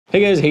Hey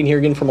guys, Hayden here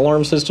again from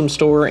Alarm System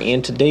Store,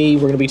 and today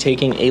we're going to be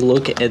taking a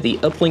look at the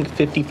Uplink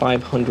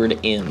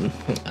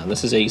 5500M.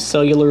 This is a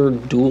cellular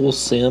dual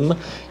SIM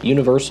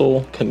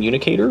universal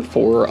communicator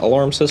for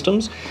alarm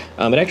systems.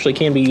 It actually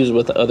can be used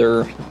with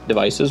other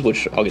devices,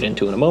 which I'll get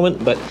into in a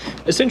moment, but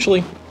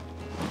essentially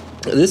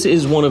this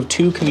is one of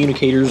two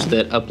communicators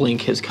that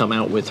Uplink has come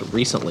out with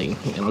recently,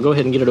 and I'll go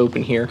ahead and get it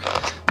open here.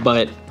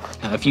 But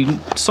if you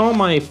saw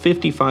my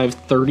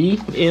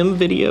 5530M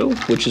video,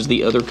 which is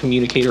the other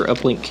communicator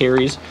Uplink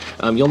carries,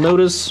 you'll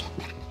notice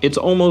it's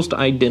almost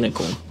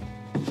identical.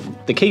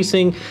 The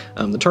casing,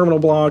 the terminal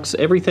blocks,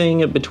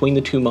 everything between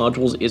the two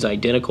modules is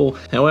identical.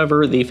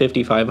 However, the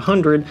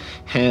 5500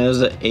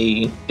 has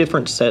a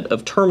different set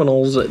of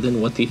terminals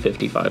than what the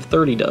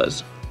 5530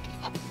 does.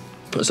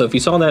 So if you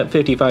saw that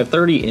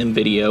 5530M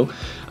video,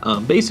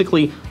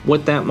 basically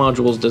what that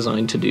module is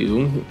designed to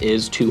do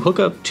is to hook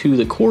up to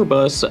the core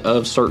bus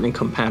of certain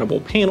compatible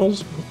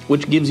panels,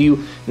 which gives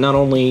you not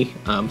only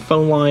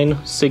phone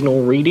line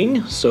signal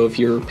reading, so if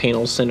your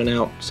panel's sending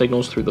out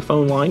signals through the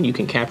phone line, you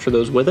can capture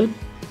those with it.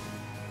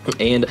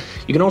 And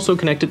you can also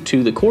connect it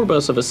to the core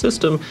bus of a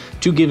system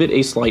to give it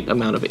a slight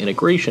amount of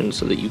integration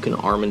so that you can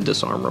arm and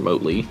disarm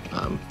remotely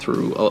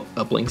through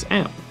Uplink's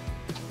app.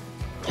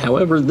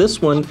 However,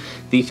 this one,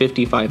 the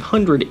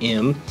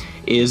 5500M,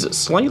 is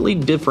slightly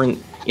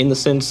different in the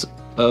sense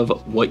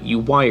of what you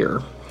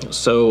wire.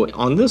 So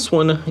on this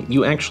one,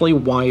 you actually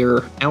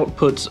wire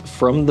outputs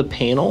from the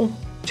panel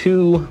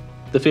to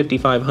the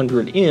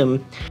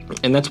 5500M,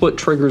 and that's what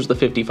triggers the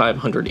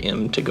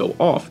 5500M to go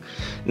off.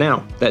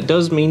 Now, that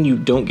does mean you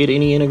don't get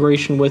any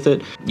integration with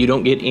it. You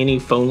don't get any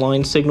phone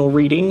line signal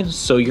reading,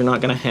 so you're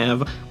not going to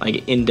have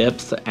like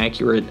in-depth,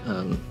 accurate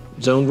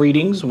zone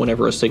readings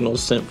whenever a signal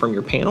is sent from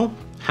your panel.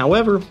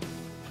 However,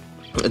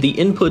 the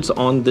inputs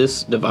on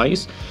this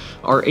device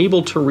are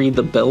able to read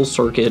the bell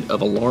circuit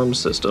of alarm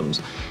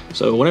systems.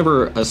 So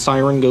whenever a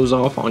siren goes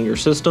off on your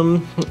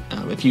system,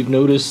 if you've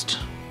noticed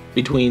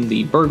between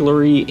the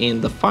burglary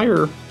and the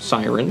fire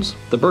sirens,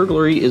 the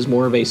burglary is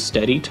more of a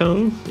steady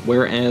tone,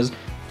 whereas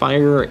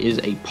fire is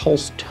a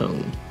pulse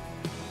tone.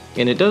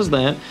 And it does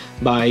that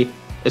by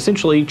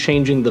essentially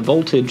changing the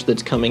voltage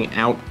that's coming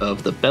out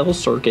of the bell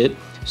circuit.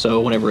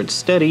 So whenever it's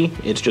steady,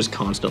 it's just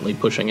constantly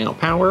pushing out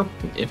power.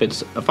 If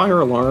it's a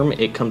fire alarm,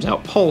 it comes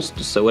out pulsed,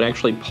 so it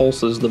actually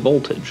pulses the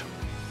voltage.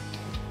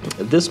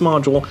 This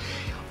module,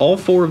 all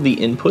four of the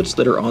inputs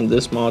that are on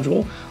this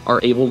module are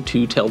able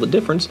to tell the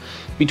difference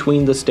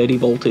between the steady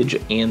voltage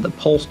and the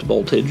pulsed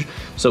voltage,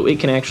 so it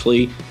can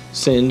actually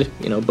send,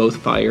 both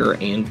fire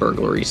and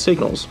burglary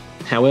signals.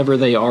 However,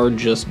 they are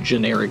just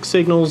generic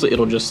signals.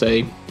 It'll just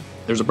say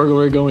there's a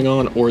burglary going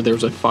on or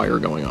there's a fire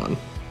going on.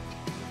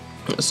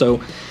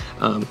 So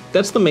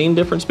that's the main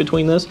difference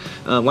between this.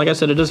 Like I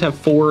said, it does have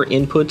four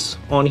inputs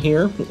on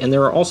here, and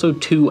there are also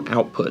two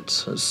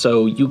outputs.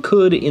 So you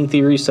could, in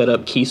theory, set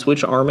up key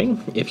switch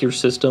arming if your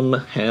system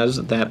has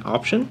that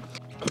option.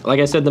 Like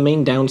I said, the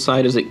main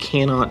downside is it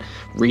cannot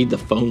read the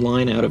phone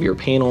line out of your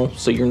panel,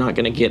 so you're not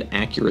going to get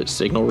accurate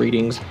signal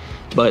readings.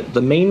 But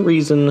the main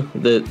reason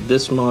that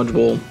this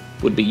module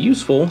would be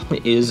useful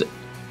is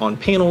on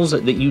panels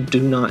that you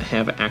do not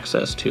have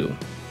access to.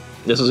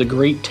 This is a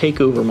great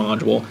takeover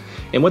module.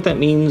 And what that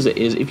means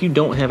is if you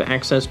don't have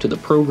access to the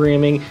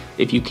programming,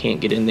 if you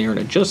can't get in there and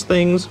adjust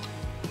things,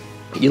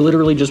 you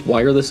literally just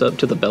wire this up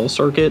to the bell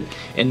circuit,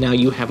 and now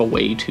you have a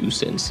way to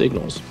send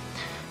signals.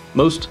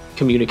 Most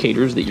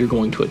communicators that you're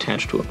going to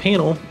attach to a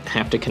panel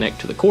have to connect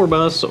to the core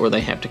bus, or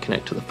they have to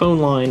connect to the phone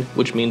line,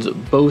 which means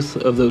that both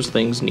of those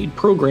things need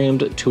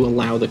programmed to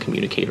allow the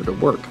communicator to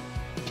work.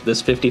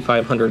 This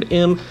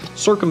 5500M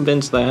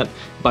circumvents that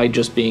by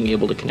just being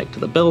able to connect to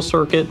the bell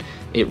circuit.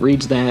 It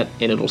reads that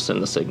and it'll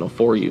send the signal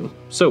for you.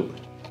 So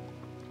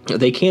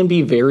they can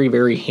be very,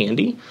 very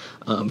handy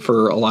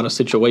for a lot of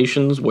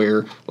situations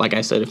where, like I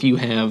said, if you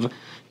have,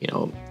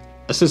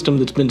 a system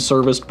that's been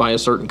serviced by a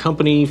certain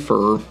company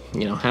for,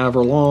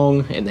 however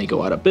long, and they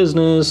go out of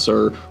business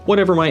or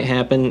whatever might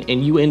happen,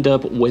 and you end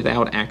up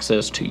without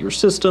access to your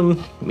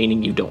system,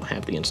 meaning you don't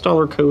have the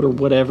installer code or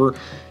whatever,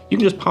 you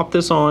can just pop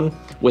this on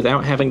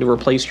without having to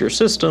replace your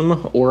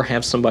system or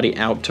have somebody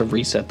out to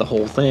reset the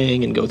whole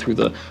thing and go through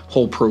the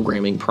whole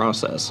programming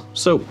process.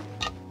 So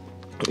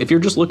if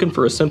you're just looking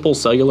for a simple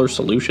cellular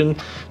solution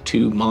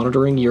to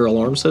monitoring your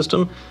alarm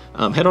system,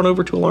 head on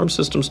over to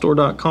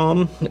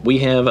alarmsystemstore.com. We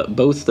have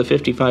both the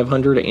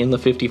 5500 and the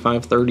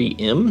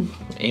 5530M,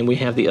 and we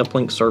have the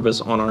Uplink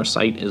service on our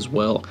site as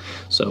well.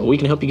 So we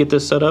can help you get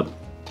this set up.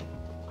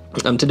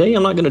 Today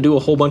I'm not going to do a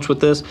whole bunch with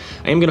this.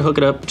 I am going to hook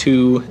it up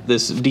to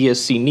this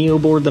DSC Neo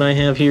board that I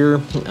have here.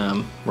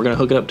 We're going to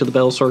hook it up to the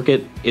bell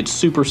circuit. It's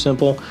super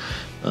simple.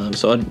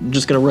 So I'm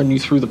just going to run you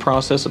through the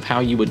process of how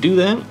you would do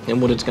that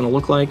and what it's going to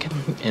look like,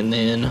 and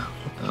then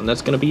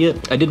that's going to be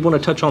it. I did want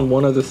to touch on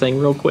one other thing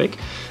real quick.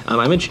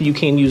 I mentioned you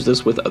can use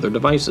this with other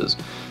devices.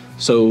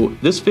 So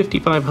this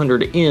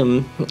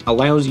 5500M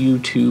allows you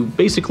to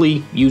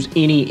basically use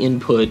any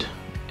input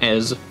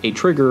as a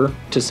trigger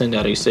to send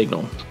out a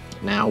signal.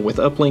 Now with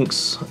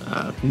Uplink's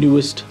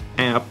newest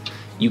app,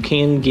 you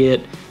can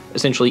get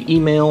essentially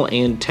email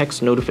and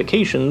text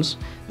notifications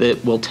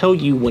that will tell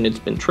you when it's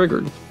been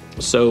triggered.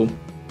 So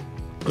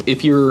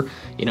if you're,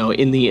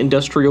 in the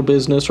industrial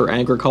business or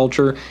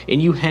agriculture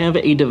and you have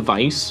a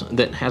device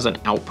that has an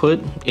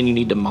output and you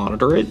need to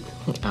monitor it,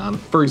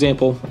 for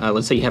example,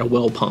 let's say you had a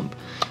well pump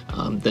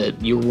that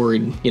you're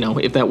worried,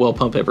 if that well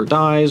pump ever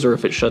dies or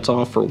if it shuts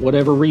off for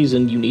whatever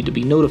reason, you need to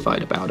be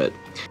notified about it.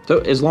 So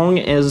as long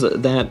as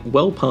that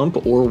well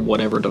pump or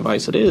whatever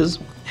device it is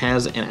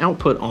has an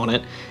output on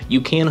it, you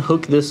can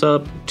hook this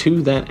up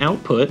to that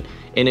output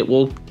and it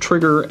will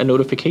trigger a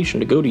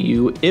notification to go to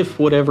you if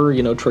whatever,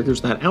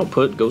 triggers that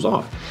output goes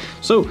off.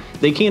 So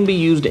they can be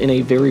used in a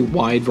very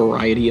wide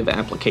variety of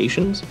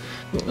applications.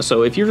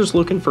 So if you're just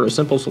looking for a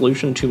simple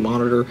solution to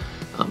monitor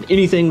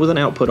anything with an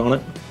output on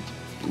it,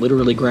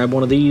 literally grab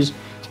one of these,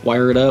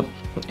 wire it up,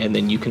 and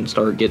then you can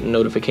start getting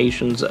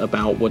notifications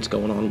about what's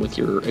going on with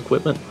your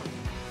equipment.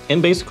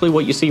 And basically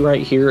what you see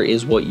right here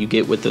is what you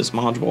get with this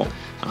module.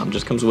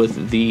 Just comes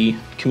with the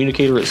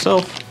communicator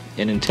itself,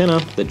 an antenna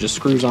that just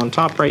screws on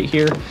top right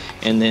here,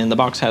 and then the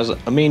box has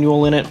a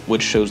manual in it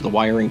which shows the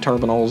wiring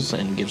terminals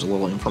and gives a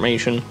little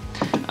information.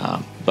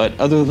 But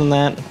other than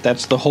that,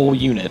 that's the whole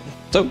unit.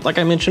 So like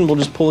I mentioned, we'll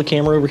just pull the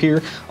camera over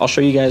here. I'll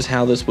show you guys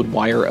how this would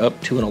wire up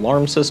to an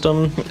alarm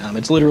system.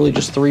 It's literally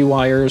just 3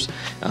 wires.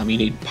 You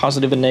need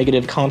positive and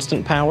negative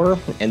constant power,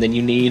 and then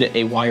you need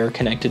a wire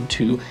connected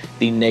to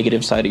the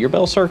negative side of your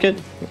bell circuit,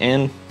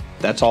 and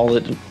that's all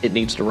it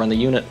needs to run the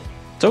unit.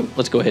 So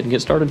let's go ahead and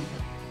get started.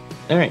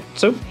 All right,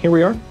 so here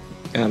we are.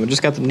 I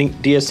just got the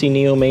DSC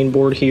Neo main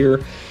board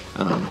here.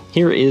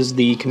 Here is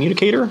the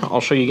communicator.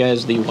 I'll show you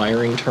guys the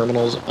wiring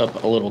terminals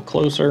up a little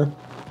closer.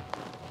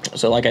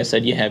 So like I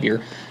said, you have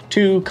your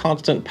 2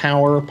 constant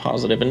power,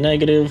 positive and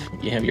negative.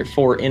 You have your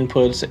 4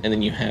 inputs, and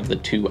then you have the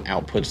 2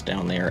 outputs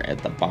down there at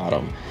the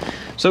bottom.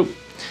 So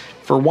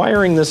for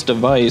wiring this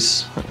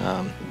device,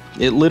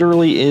 it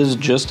literally is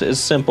just as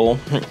simple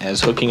as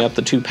hooking up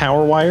the 2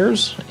 power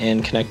wires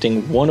and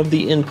connecting one of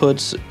the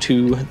inputs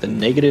to the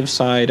negative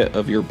side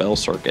of your bell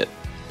circuit.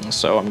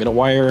 So I'm going to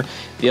wire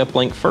the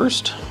uplink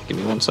first. Give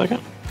me 1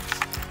 second.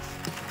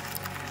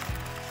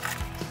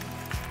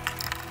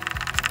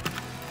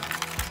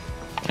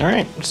 All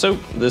right, so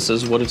this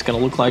is what it's going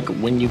to look like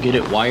when you get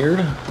it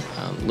wired.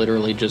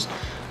 Literally just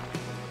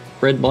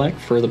red, black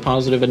for the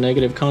positive and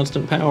negative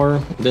constant power.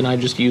 Then I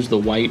just use the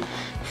white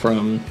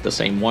from the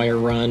same wire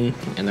run,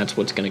 and that's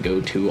what's going to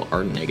go to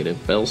our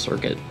negative bell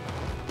circuit.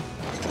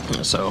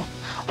 So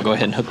I'll go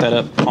ahead and hook that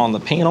up on the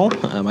panel.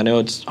 I know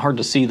it's hard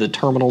to see the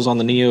terminals on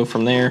the Neo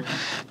from there,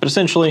 but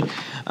essentially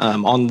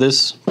on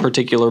this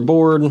particular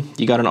board,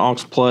 you got an aux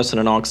plus and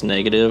an aux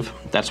negative.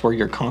 That's where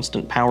your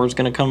constant power is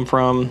going to come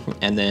from,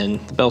 and then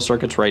the bell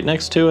circuit's right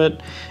next to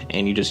it,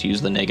 and you just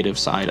use the negative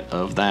side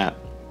of that.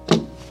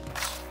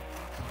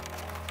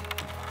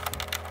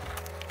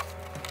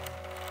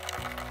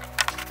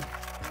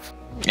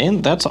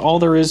 And that's all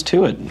there is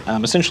to it.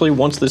 Essentially,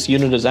 once this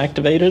unit is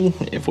activated,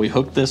 if we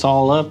hook this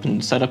all up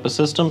and set up a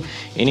system,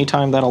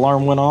 anytime that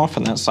alarm went off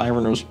and that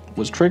siren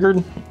was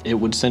triggered, it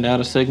would send out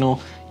a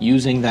signal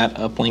using that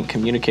uplink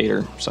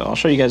communicator. So I'll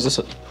show you guys this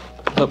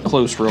up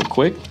close real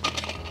quick.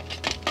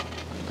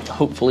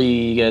 Hopefully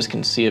you guys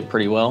can see it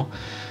pretty well.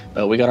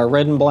 We got our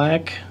red and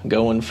black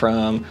going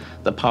from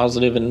the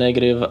positive and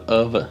negative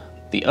of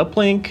the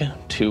uplink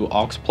to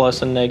aux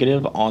plus and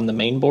negative on the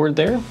main board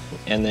there,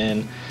 and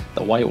then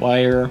the white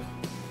wire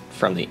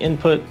from the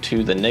input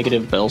to the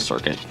negative bell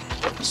circuit.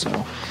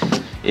 So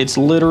it's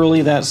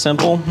literally that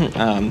simple.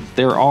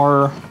 There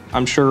are,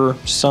 I'm sure,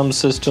 some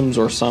systems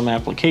or some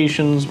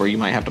applications where you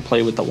might have to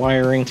play with the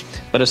wiring,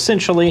 but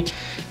essentially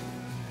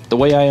the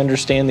way I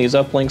understand these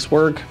uplinks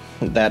work,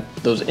 that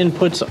those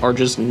inputs are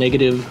just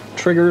negative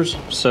triggers.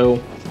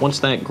 So once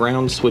that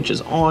ground switch is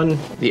on,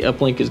 the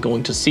uplink is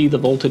going to see the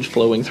voltage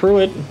flowing through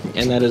it,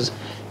 and that is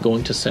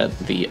going to set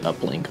the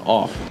uplink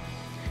off.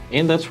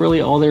 And that's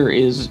really all there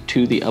is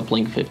to the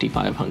Uplink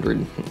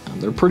 5500.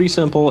 They're pretty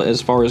simple as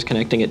far as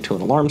connecting it to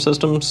an alarm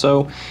system,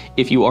 so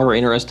if you are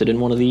interested in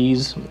one of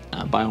these,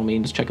 by all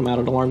means check them out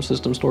at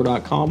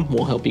alarmsystemstore.com.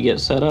 We'll help you get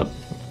set up.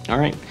 All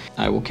right,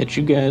 I will catch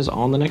you guys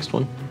on the next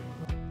one.